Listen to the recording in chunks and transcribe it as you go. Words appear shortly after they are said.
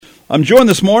I'm joined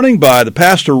this morning by the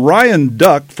pastor Ryan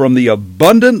Duck from the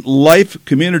Abundant Life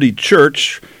Community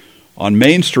Church on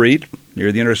Main Street,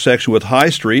 near the intersection with High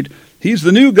Street. He's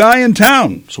the new guy in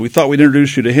town, so we thought we'd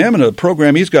introduce you to him and a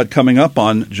program he's got coming up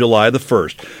on July the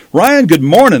 1st. Ryan, good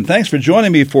morning. Thanks for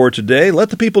joining me for today. Let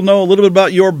the people know a little bit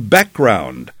about your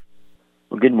background.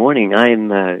 Well, good morning.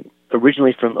 I'm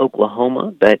originally from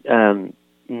Oklahoma, but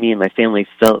me and my family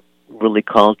felt really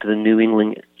called to the New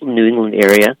England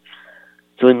area.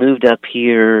 So we moved up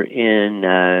here in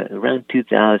around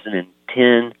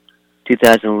 2010,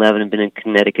 2011, and been in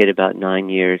Connecticut about 9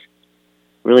 years.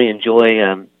 Really enjoy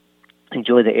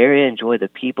the area, enjoy the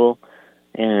people,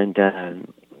 and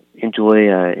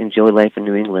enjoy life in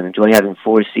New England. Enjoy having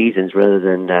 4 seasons rather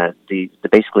than the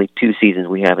basically 2 seasons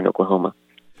we have in Oklahoma.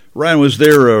 Ryan, was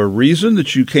there a reason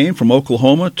that you came from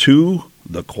Oklahoma to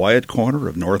the quiet corner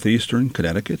of northeastern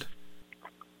Connecticut?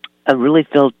 I really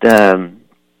felt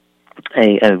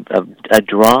a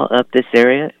draw up this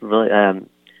area. Really,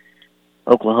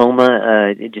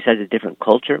 Oklahoma, it just has a different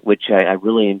culture, which I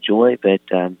really enjoy, but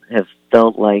have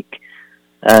felt like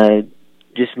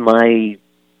just my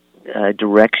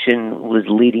direction was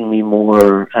leading me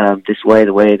more this way,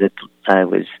 the way that I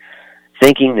was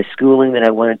thinking, the schooling that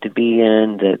I wanted to be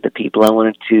in, the people I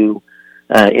wanted to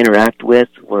interact with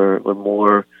were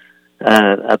more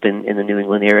up in the New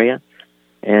England area.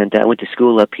 And I went to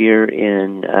school up here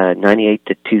in 98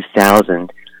 to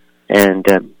 2000,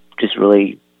 and just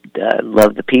really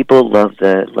loved the people, loved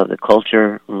the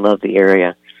culture, and loved the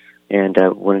area, and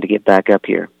wanted to get back up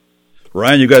here.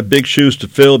 Ryan, you got big shoes to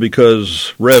fill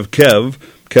because Rev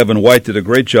Kevin White did a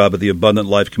great job at the Abundant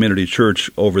Life Community Church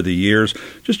over the years.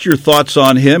 Just your thoughts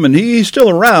on him, and he's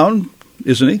still around,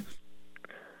 isn't he?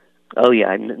 Oh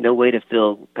yeah, no way to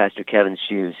fill Pastor Kevin's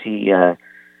shoes.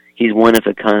 He's one of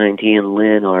a kind. He and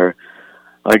Lynn are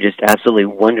just absolutely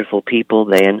wonderful people.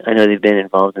 I know they've been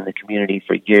involved in the community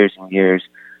for years and years.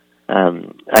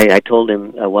 I told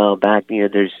him a while back,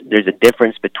 there's a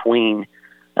difference between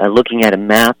looking at a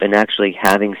map and actually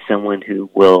having someone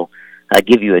who will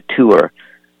give you a tour.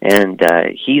 And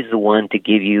he's the one to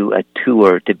give you a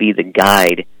tour, to be the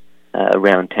guide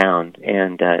around town.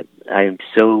 And I'm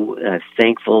so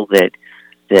thankful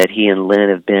that he and Lynn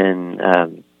have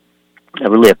been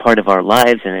really a part of our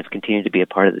lives and have continued to be a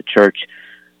part of the church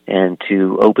and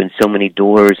to open so many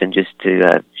doors and just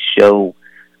to show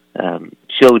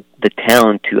the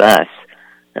town to us.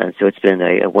 So it's been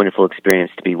a wonderful experience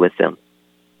to be with them.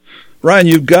 Ryan,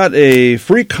 you've got a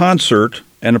free concert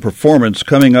and a performance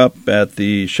coming up at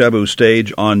the Shabu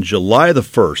stage on July the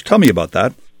 1st. Tell me about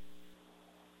that.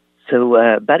 So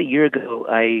about a year ago,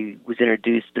 I was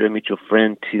introduced through a mutual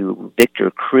friend to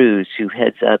Victor Cruz, who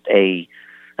heads up a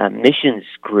missions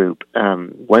group,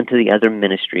 one to the other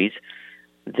ministries.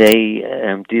 They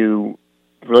do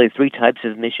really 3 types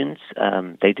of missions.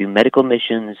 They do medical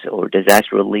missions or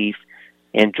disaster relief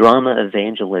and drama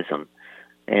evangelism.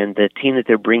 And the team that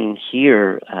they're bringing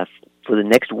here for the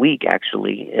next week,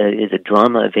 actually, is a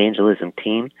drama evangelism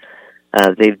team.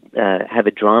 They have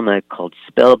a drama called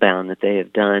Spellbound that they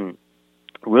have done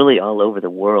really all over the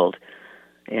world.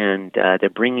 And they're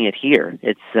bringing it here.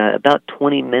 It's about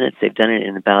 20 minutes. They've done it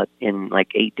in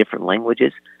like 8 different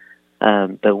languages.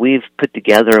 But we've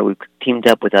teamed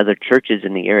up with other churches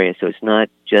in the area, so it's not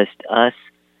just us.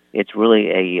 It's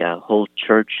really a whole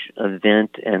church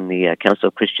event, and the Council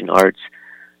of Christian Arts.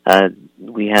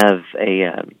 We have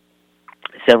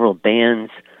several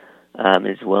bands,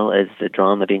 as well as the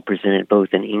drama being presented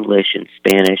both in English and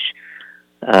Spanish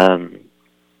on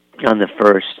the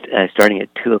 1st, starting at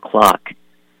 2 o'clock.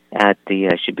 At the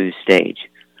Shabu stage.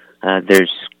 There's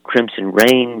Crimson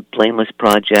Rain, Blameless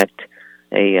Project,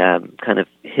 a kind of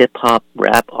hip-hop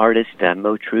rap artist,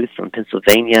 Mo Truth from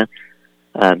Pennsylvania,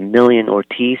 Millian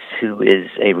Ortiz, who is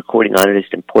a recording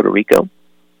artist in Puerto Rico.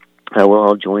 Will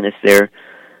all join us there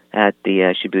at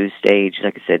the Shabu stage.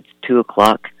 Like I said, 2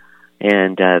 o'clock,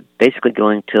 and basically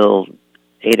going till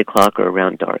 8 o'clock or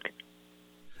around dark.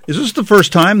 Is this the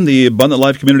first time the Abundant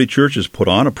Life Community Church has put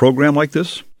on a program like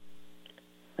this?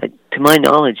 To my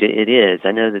knowledge, it is.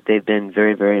 I know that they've been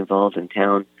very, very involved in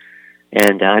town,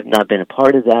 and I've not been a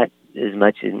part of that as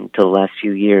much until the last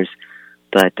few years.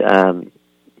 But to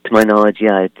my knowledge,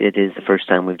 yeah, it is the first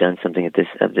time we've done something of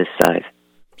this size.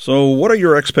 So what are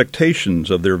your expectations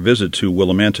of their visit to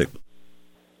Willimantic?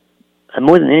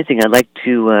 More than anything, I'd like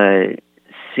to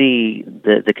see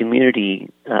the community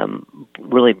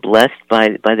really blessed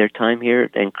by their time here,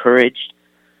 encouraged.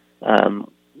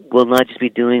 We'll not just be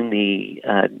doing the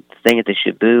thing at the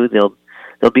Shabu.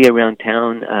 They'll be around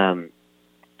town.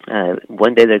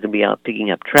 One day they're going to be out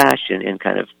picking up trash and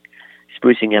kind of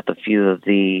sprucing up a few of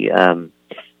the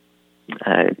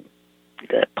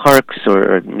parks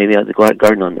or maybe out the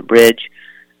garden on the bridge.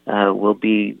 We'll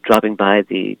be dropping by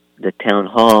the town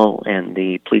hall and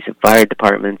the police and fire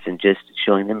departments and just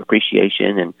showing them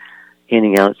appreciation and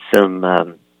handing out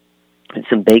some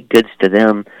baked goods to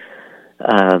them.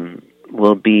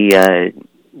 We'll be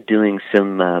doing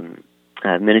some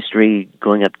ministry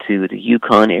going up to the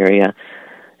Yukon area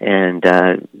and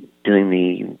doing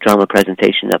the drama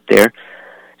presentation up there.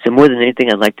 So more than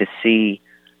anything, I'd like to see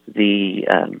the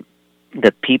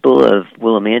people of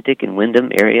Willimantic and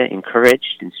Windham area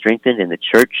encouraged and strengthened, and the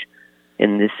church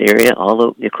in this area,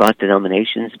 all across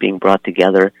denominations, being brought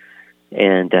together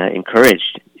and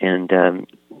encouraged, and to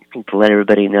let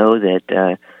everybody know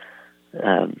that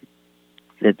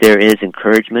that there is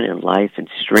encouragement and life and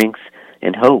strength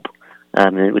and hope,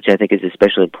 which I think is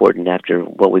especially important after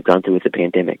what we've gone through with the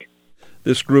pandemic.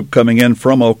 This group coming in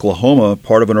from Oklahoma,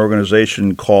 part of an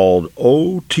organization called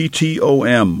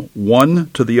OTTOM, One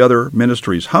to the Other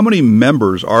Ministries. How many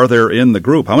members are there in the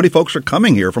group? How many folks are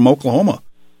coming here from Oklahoma?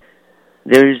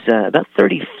 There's about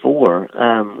 34,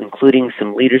 including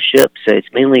some leadership. So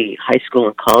it's mainly high school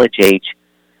and college age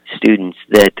students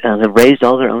that have raised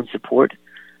all their own support.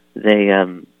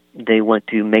 They want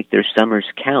to make their summers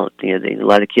count. A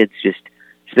lot of kids just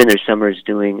spend their summers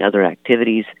doing other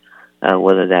activities,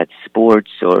 whether that's sports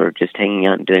or just hanging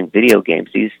out and doing video games.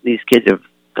 These kids have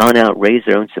gone out, raised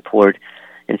their own support,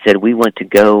 and said, we want to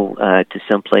go to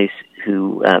some place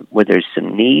where there's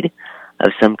some need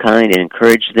of some kind, and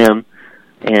encourage them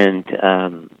and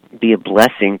be a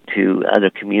blessing to other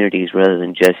communities rather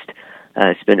than just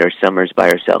spend our summers by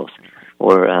ourselves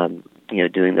or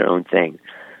doing their own thing.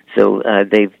 So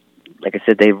they've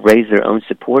raised their own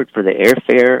support for the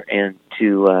airfare and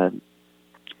to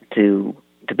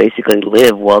basically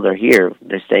live while they're here.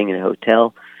 They're staying in a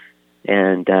hotel,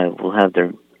 and we'll have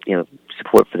their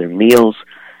support for their meals.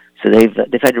 So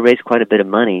they've had to raise quite a bit of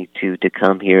money to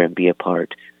come here and be a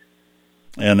part.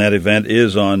 And that event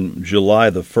is on July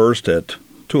the 1st at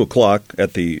 2 o'clock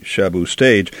at the Shabu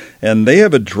stage. And they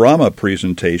have a drama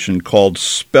presentation called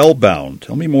Spellbound.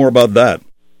 Tell me more about that.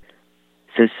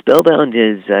 So Spellbound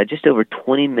is just over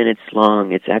 20 minutes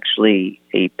long. It's actually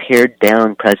a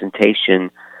pared-down presentation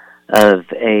of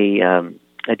a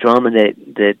drama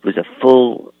that was a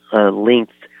full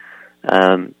length,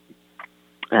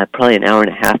 probably an hour and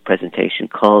a half presentation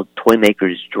called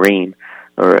Toymaker's Dream,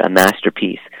 or a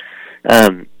masterpiece.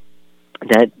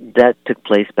 That took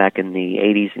place back in the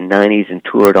 80s and 90s and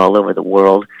toured all over the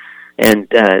world. And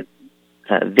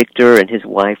Victor and his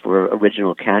wife were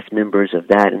original cast members of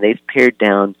that, and they've pared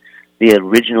down the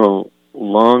original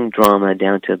long drama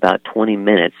down to about 20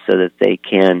 minutes so that they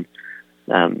can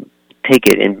take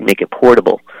it and make it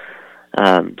portable,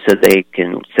 so they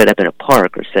can set up in a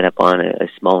park or set up on a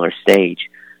smaller stage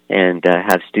and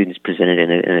have students presented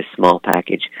in a small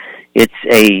package. It's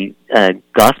a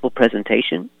gospel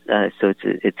presentation, so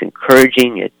it's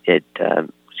encouraging. It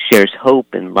shares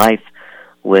hope and life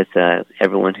with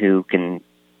everyone who can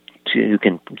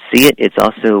see it. It's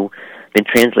also been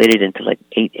translated into like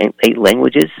eight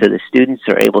languages, so the students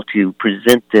are able to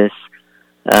present this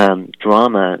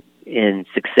drama in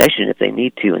succession if they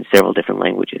need to in several different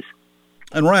languages.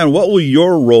 And Ryan, what will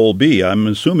your role be? I'm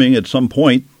assuming at some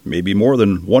point, maybe more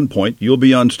than one point, you'll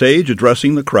be on stage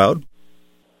addressing the crowd.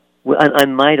 Well, I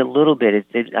might a little bit.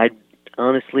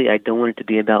 Honestly, I don't want it to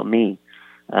be about me.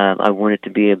 I want it to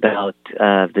be about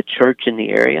the church in the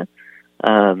area.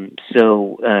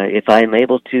 So if I'm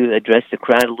able to address the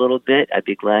crowd a little bit, I'd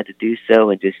be glad to do so,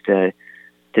 and just to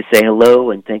say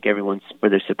hello and thank everyone for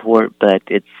their support. But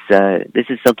this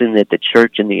is something that the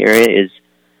church in the area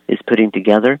is putting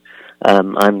together.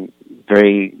 I'm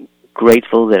very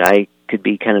grateful that I could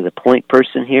be kind of the point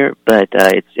person here, but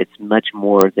it's much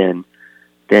more than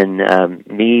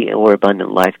me or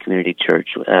Abundant Life Community Church.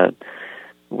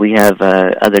 We have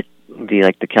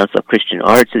the Council of Christian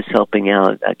Arts is helping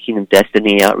out, Kingdom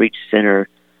Destiny Outreach Center,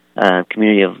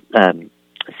 community of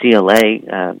CLA,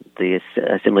 the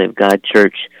Assembly of God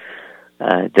Church.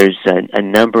 There's a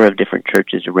number of different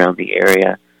churches around the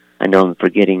area. I know I'm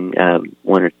forgetting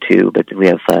one or two, but we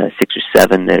have 6 or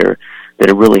 7 that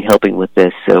are really helping with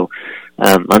this. So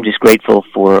I'm just grateful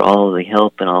for all of the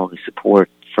help and all of the support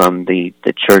from the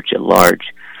church at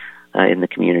large in the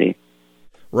community.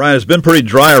 Ryan, it's been pretty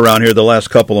dry around here the last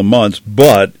couple of months,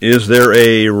 but is there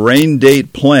a rain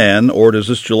date plan, or does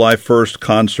this July 1st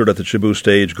concert at the Shabu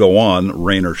stage go on,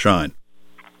 rain or shine?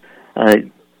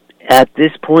 At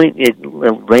this point,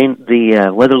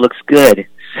 the weather looks good,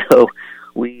 so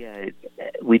we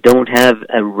don't have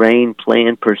a rain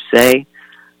plan per se.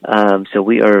 So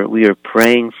we are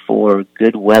praying for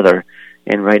good weather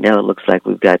and right now it looks like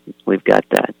we've got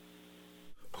that.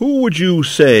 Who would you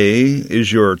say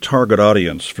is your target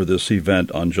audience for this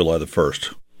event on July the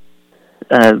 1st?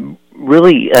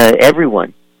 Really,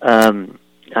 everyone.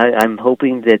 I'm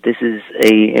hoping that this is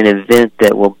an event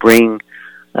that will bring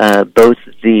both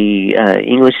the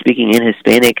English-speaking and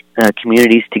Hispanic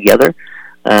communities together,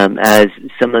 as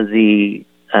some of the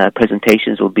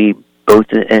presentations will be both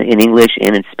in English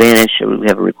and in Spanish. We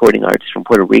have a recording artist from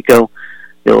Puerto Rico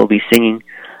that will be singing.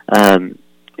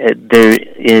 There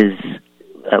is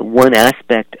one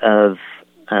aspect of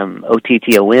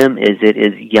OTTOM is it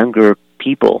is younger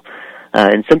people,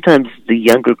 and sometimes the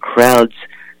younger crowds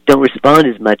don't respond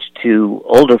as much to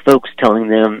older folks telling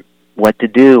them what to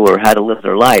do or how to live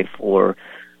their life, or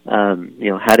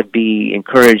how to be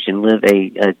encouraged and live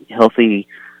a healthy,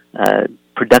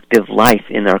 productive life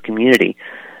in our community.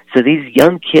 So these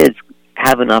young kids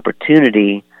have an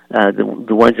opportunity,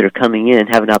 the ones that are coming in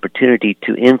have an opportunity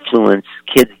to influence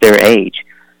kids their age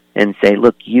and say,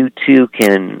 look, you too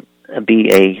can be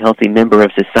a healthy member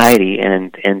of society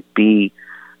and be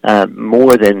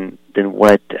more than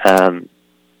what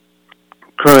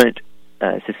current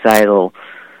societal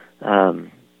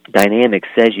dynamics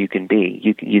says you can be.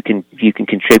 You can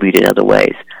contribute in other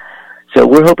ways. So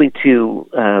we're hoping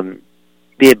to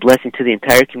be a blessing to the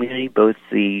entire community, both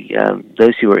the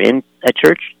those who are in a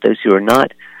church, those who are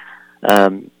not,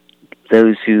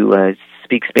 those who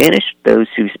speak Spanish, those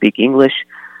who speak English,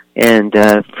 and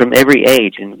from every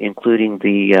age, including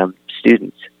the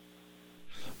students.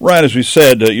 Ryan, as we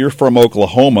said, you're from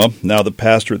Oklahoma, now the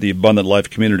pastor at the Abundant Life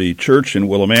Community Church in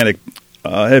Willimantic.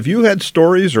 Have you had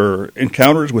stories or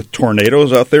encounters with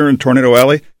tornadoes out there in Tornado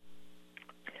Alley?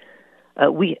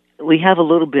 We have a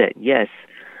little bit, yes.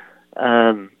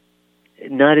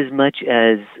 Not as much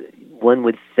as one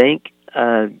would think.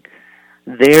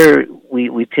 There,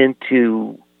 we tend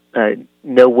to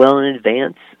know well in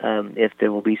advance if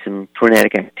there will be some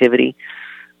tornadic activity,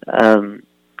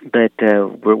 but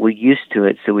we're used to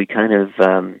it, so we kind of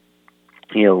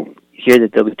hear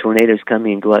that there'll be tornadoes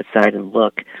coming and go outside and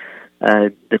look.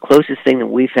 The closest thing that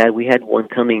we had one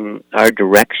coming our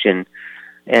direction,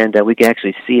 and we could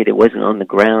actually see it. It wasn't on the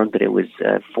ground, but it was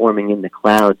forming in the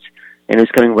clouds, and it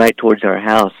was coming right towards our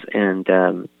house. And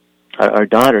our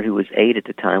daughter, who was 8 at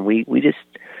the time, we just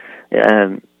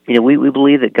we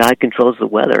believe that God controls the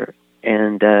weather,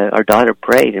 and our daughter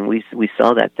prayed, and we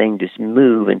saw that thing just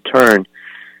move and turn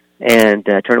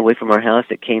away from our house.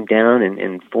 It came down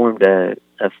and formed a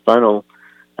funnel,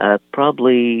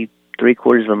 probably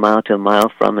 3/4 of a mile to a mile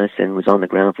from us, and was on the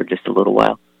ground for just a little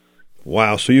while.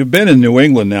 Wow, so you've been in New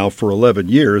England now for 11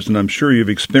 years, and I'm sure you've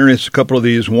experienced a couple of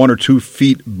these 1 or 2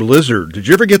 feet blizzard. Did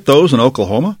you ever get those in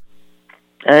Oklahoma?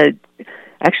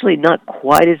 Actually, not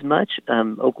quite as much.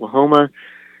 Oklahoma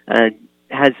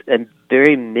has a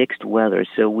very mixed weather,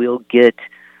 so we'll get,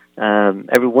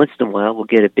 every once in a while, we'll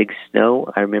get a big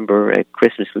snow. I remember at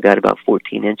Christmas we got about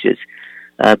 14 inches,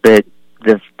 but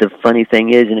the funny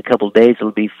thing is, in a couple of days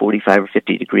it'll be 45 or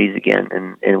 50 degrees again,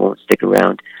 and it won't stick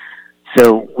around.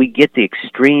 So we get the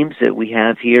extremes that we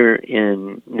have here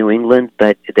in New England,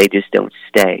 but they just don't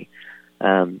stay.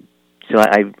 So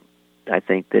I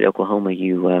think that Oklahoma,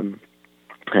 you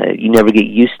never get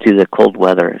used to the cold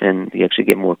weather, and you actually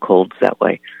get more colds that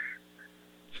way.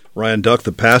 Ryan Duck,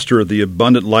 the pastor of the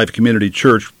Abundant Life Community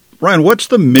Church. Ryan, what's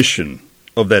the mission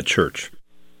of that church?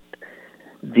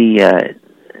 The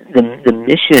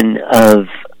mission of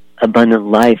Abundant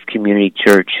Life Community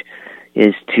Church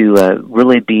is to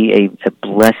really be a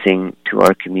blessing to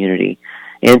our community,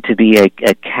 and to be a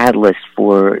catalyst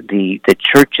for the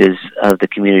churches of the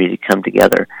community to come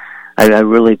together. I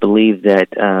really believe that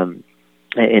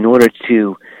in order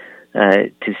to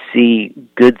see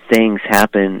good things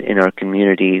happen in our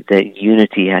community, that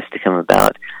unity has to come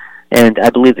about. And I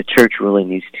believe the church really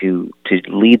needs to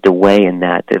lead the way in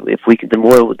that. That if we could, the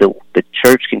more the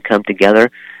church can come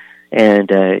together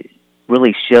and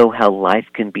really show how life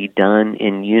can be done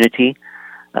in unity,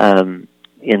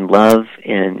 in love,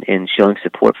 and showing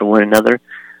support for one another,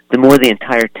 the more the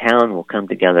entire town will come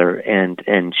together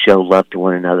and show love to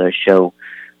one another, show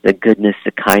the goodness,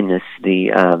 the kindness,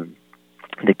 the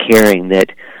caring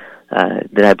that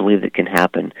I believe that can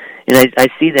happen. And I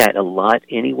see that a lot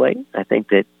anyway. I think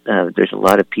that there's a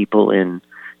lot of people in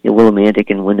Willimantic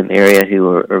and Windham area who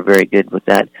are very good with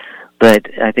that. But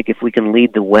I think if we can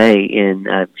lead the way in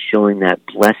showing that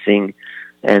blessing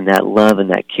and that love and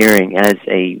that caring as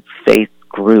a faith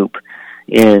group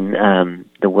in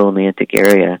the Willimantic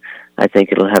area, I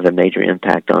think it'll have a major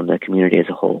impact on the community as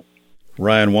a whole.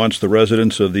 Ryan wants the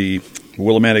residents of the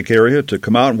Willimantic area to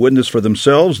come out and witness for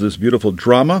themselves this beautiful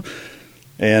drama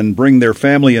and bring their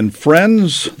family and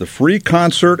friends. The free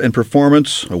concert and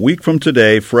performance a week from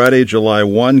today, Friday, July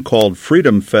 1, called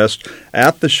Freedom Fest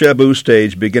at the Shabu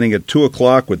Stage, beginning at 2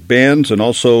 o'clock with bands and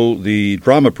also the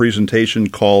drama presentation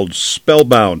called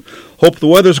Spellbound. Hope the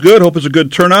weather's good. Hope it's a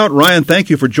good turnout. Ryan, thank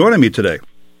you for joining me today.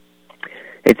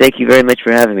 Hey, thank you very much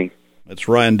for having me. That's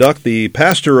Ryan Duck, the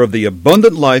pastor of the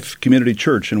Abundant Life Community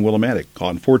Church in Willimantic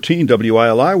on 14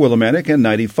 WILI Willimantic and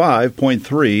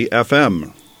 95.3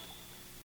 FM.